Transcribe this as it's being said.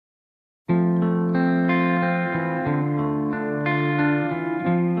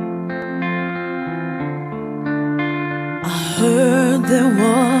there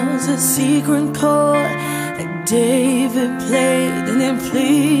was a secret chord that David played and it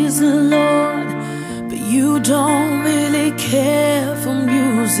pleased the Lord. But you don't really care for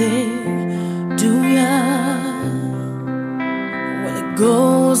music, do ya? Well, it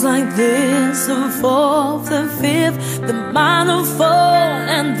goes like this: the fourth, the fifth, the minor fall,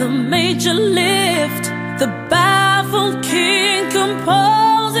 and the major lift. The baffled king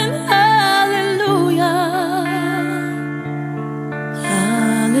composing hallelujah,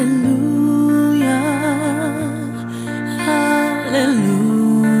 hallelujah, hallelujah,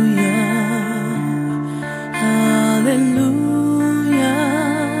 hallelujah,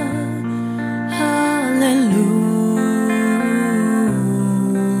 hallelujah.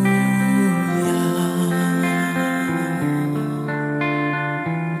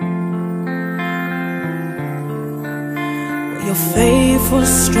 Your faith was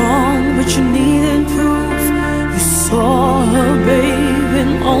strong, but you needed proof. You saw her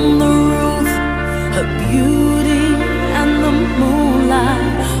bathing on the roof, her beauty and the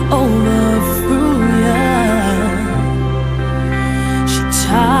moonlight overthrew ya. She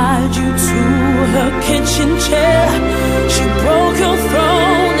tied you to her kitchen chair, she broke your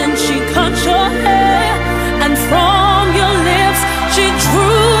throne and she cut your hair, and from your lips she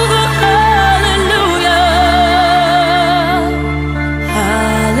drew the hallelujah,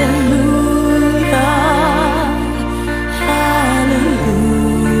 hallelujah, hallelujah,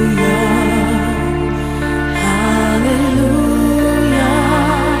 hallelujah, hallelujah.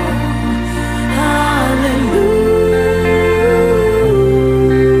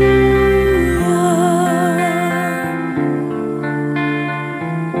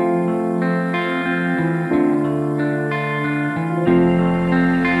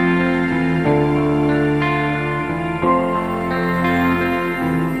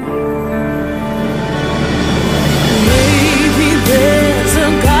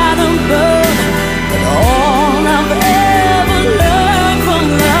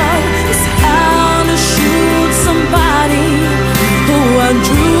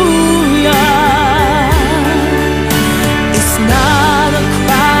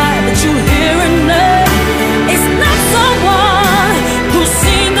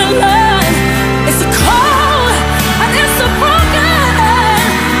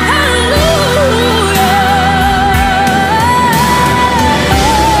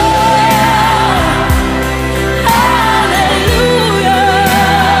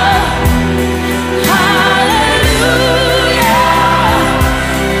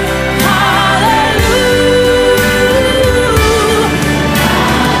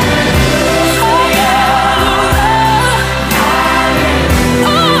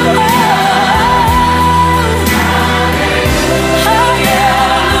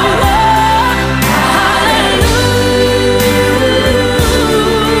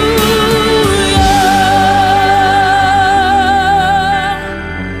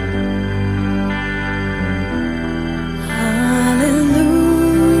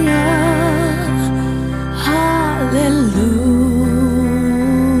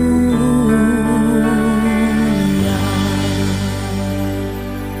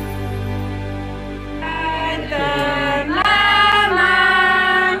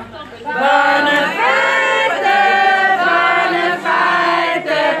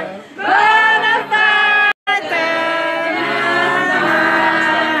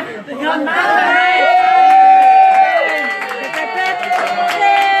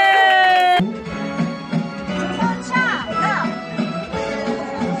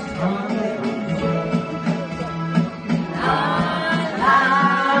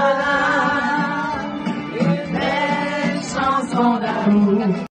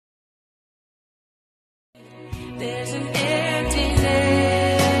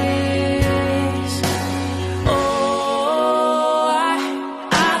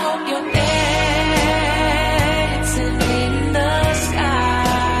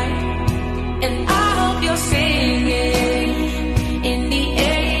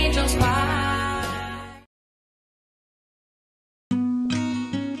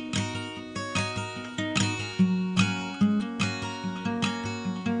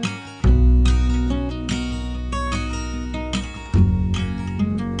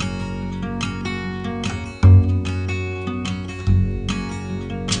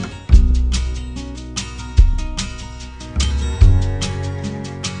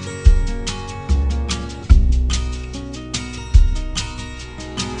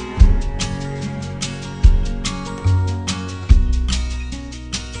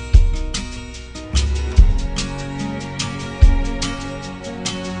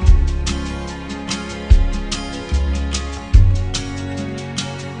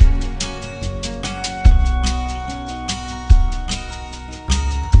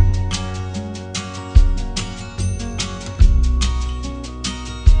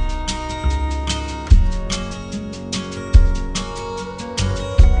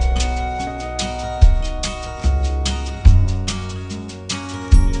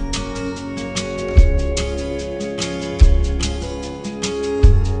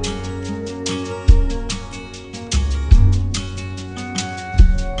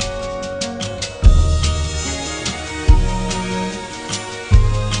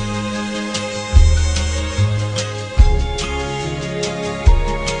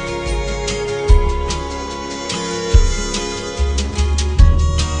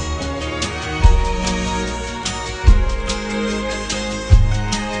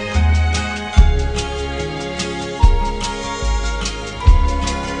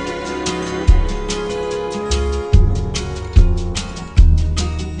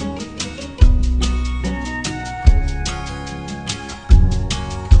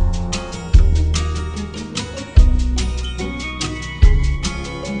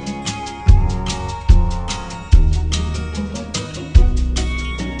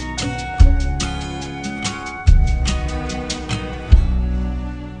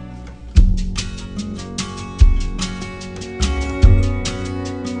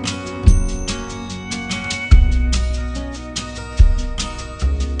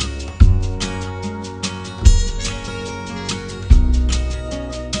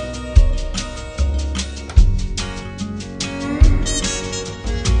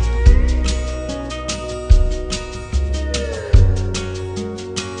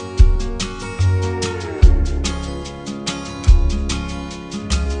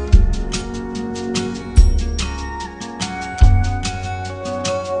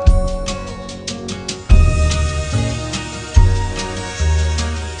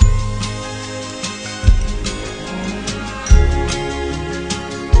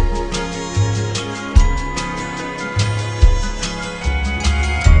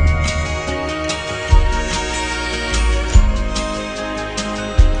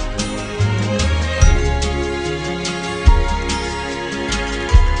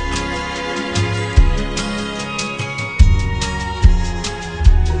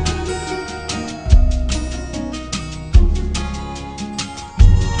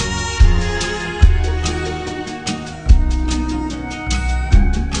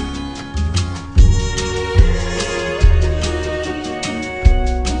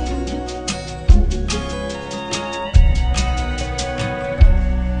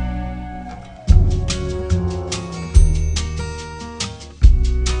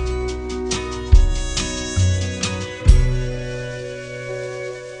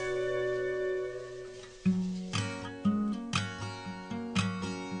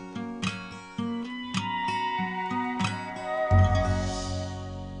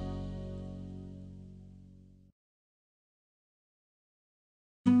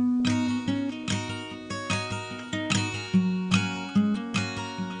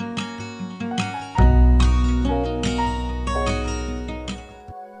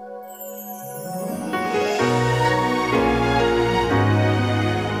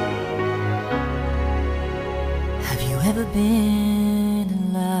 been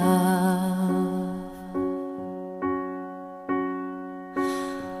in love?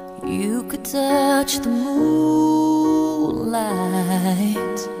 You could touch the moonlight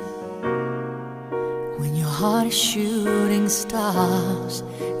when your heart is shooting stars.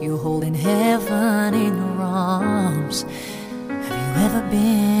 You're holding heaven in your arms. Have you ever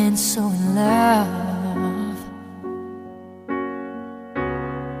been so in love?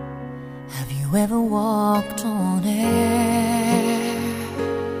 Have you ever walked on air?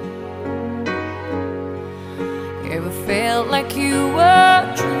 Ever felt like you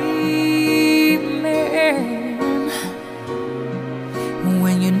were dreaming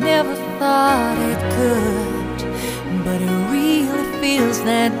when you never thought it could, but it really feels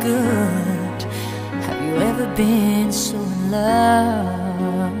that good? Have you ever been so in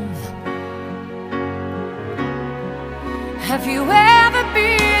love? Have you ever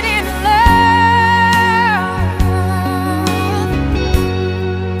been in love?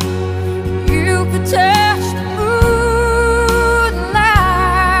 You could touch the moonlight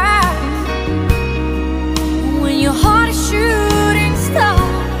when your heart is shooting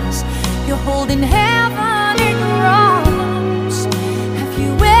stars. You're holding heaven in your arms. Have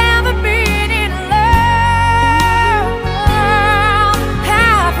you ever been in love?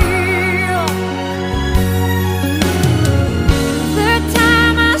 Have you? The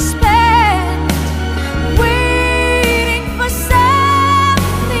time I spent waiting for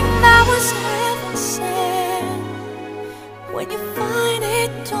something that was heaven sent. When you find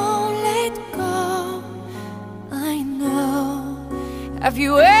it, don't let go. I know. Have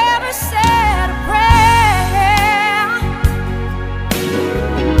you ever said a prayer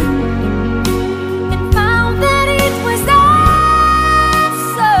and found that it was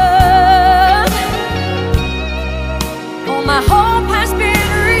answered? All my hope has been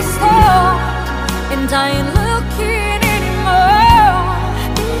restored, and I ain't looking anymore.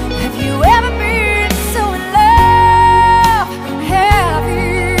 Have you ever been so in love? Have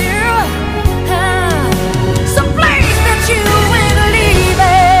you? Some place that you ain't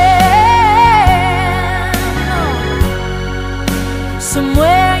leaving,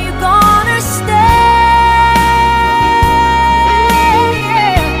 somewhere you're gonna stay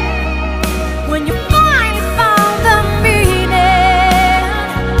when you finally found the meaning.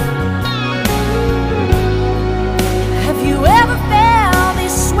 Have you ever felt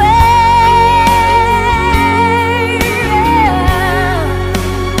this way?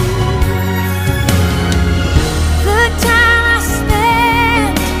 The time I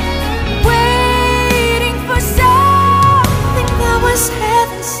spent waiting for something that was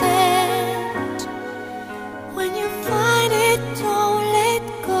heaven sent. When you find it, don't let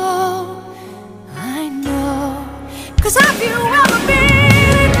go. I know. 'Cause have you ever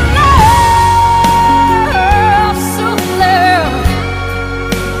been in love? So love,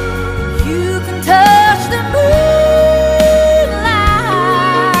 you can touch the moonlight.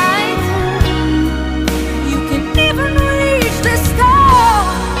 You can even reach the stars.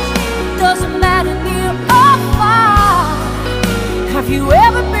 Doesn't matter near or far. Have you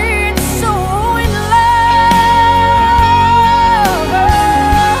ever been so in love?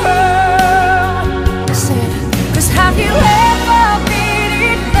 I said, 'cause have you ever been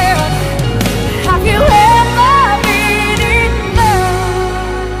in love? Have you ever been in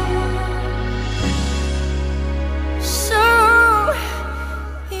love? So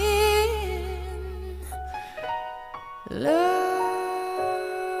in love.